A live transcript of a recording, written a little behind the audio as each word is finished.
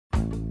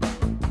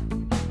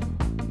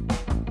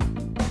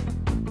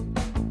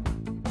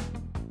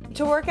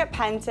To work at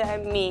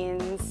PENTA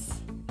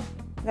means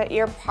that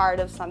you're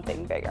part of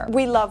something bigger.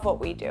 We love what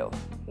we do.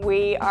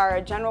 We are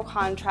a general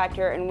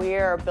contractor and we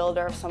are a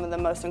builder of some of the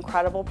most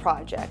incredible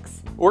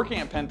projects. Working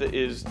at PENTA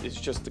is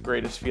just the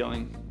greatest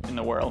feeling in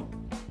the world.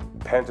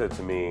 PENTA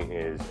to me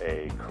is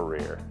a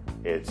career.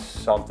 It's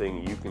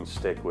something you can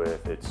stick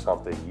with, it's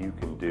something you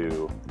can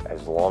do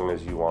as long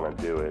as you want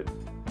to do it,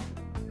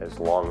 as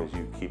long as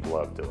you keep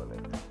love doing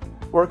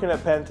it. Working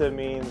at PENTA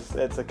means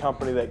it's a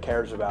company that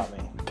cares about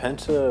me.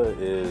 PENTA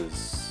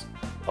is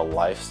a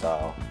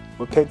lifestyle.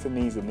 What PENTA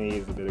means to me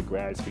is a bit of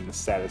gratitude and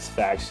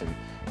satisfaction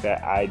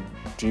that I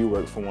do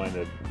work for one of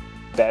the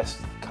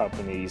best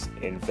companies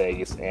in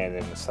Vegas and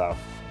in the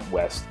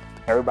Southwest.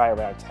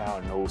 Everybody around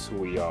town knows who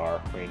we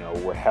are. You know,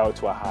 we're held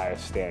to a higher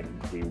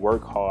standard. We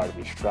work hard,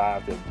 we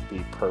strive to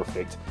be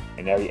perfect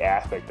in every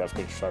aspect of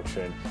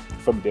construction,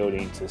 from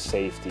building to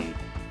safety.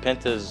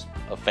 PENTA's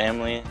a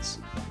family. It's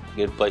a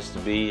good place to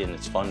be, and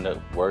it's fun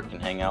to work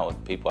and hang out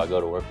with people I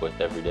go to work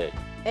with every day.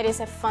 It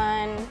is a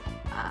fun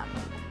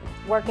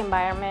work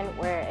environment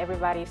where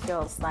everybody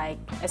feels like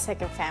a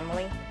second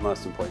family. The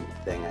most important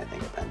thing I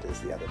think at PENTA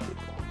is the other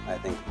people. I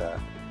think that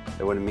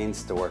what it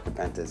means to work at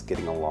PENTA is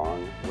getting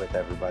along with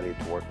everybody,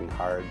 to working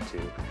hard, to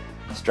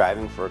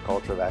striving for a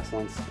culture of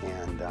excellence,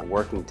 and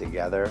working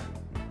together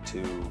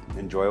to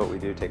enjoy what we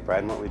do, take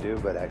pride in what we do,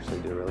 but actually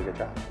do a really good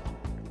job.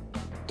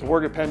 To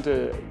work at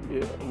PENTA,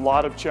 a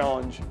lot of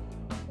challenge,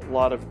 a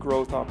lot of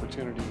growth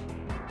opportunity,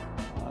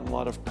 a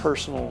lot of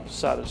personal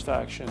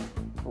satisfaction,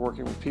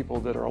 working with people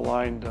that are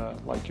aligned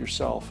like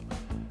yourself,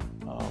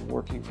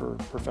 working for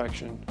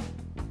perfection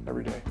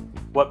every day.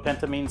 What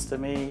PENTA means to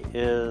me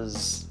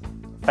is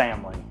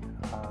family.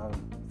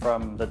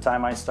 From the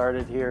time I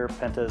started here,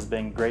 PENTA has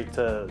been great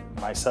to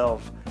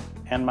myself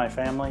and my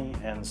family,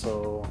 and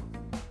so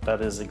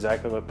that is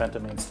exactly what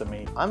PENTA means to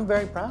me. I'm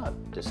very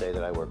proud to say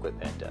that I work with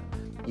PENTA.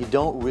 You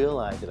don't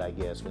realize it, I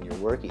guess, when you're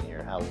working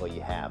here, how well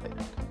you have it.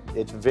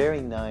 It's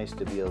very nice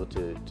to be able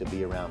to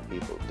be around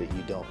people that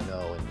you don't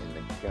know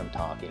and hear them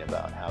talking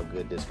about how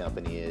good this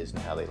company is and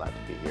how they like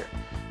to be here.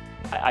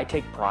 I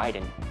take pride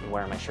in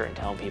wearing my shirt and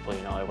telling people,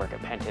 you know, I work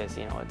at PENTA.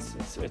 You know,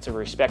 it's a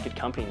respected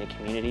company in the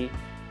community.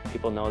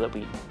 People know that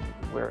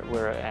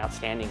we're an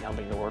outstanding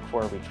company to work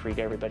for. We treat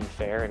everybody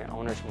fair, and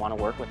owners want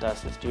to work with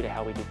us. It's due to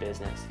how we do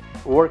business.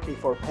 Working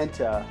for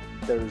PENTA,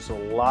 there's a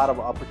lot of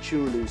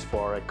opportunities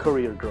for a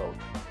career growth.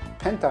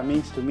 PENTA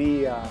means to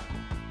me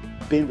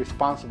being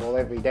responsible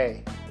every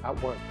day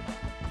at work.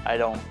 I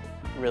don't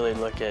really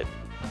look at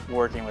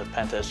working with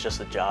PENTA as just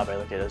a job. I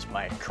look at it as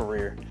my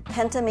career.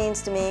 PENTA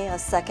means to me a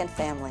second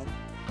family.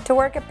 To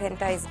work at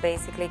PENTA is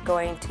basically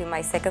going to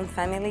my second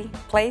family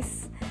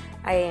place.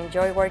 I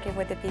enjoy working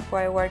with the people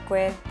I work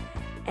with,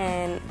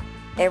 and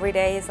every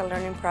day is a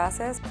learning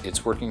process.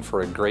 It's working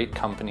for a great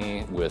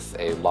company with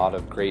a lot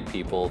of great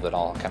people that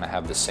all kind of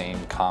have the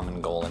same common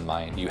goal in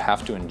mind. You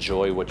have to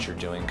enjoy what you're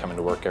doing, coming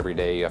to work every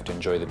day. You have to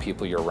enjoy the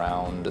people you're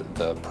around,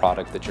 the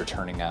product that you're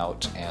turning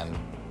out, and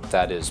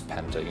that is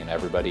PENTA. You know,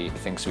 everybody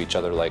thinks of each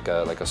other like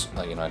a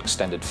you know, an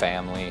extended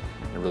family.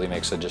 It really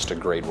makes it just a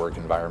great work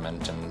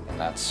environment, and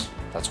that's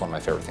one of my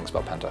favorite things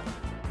about PENTA.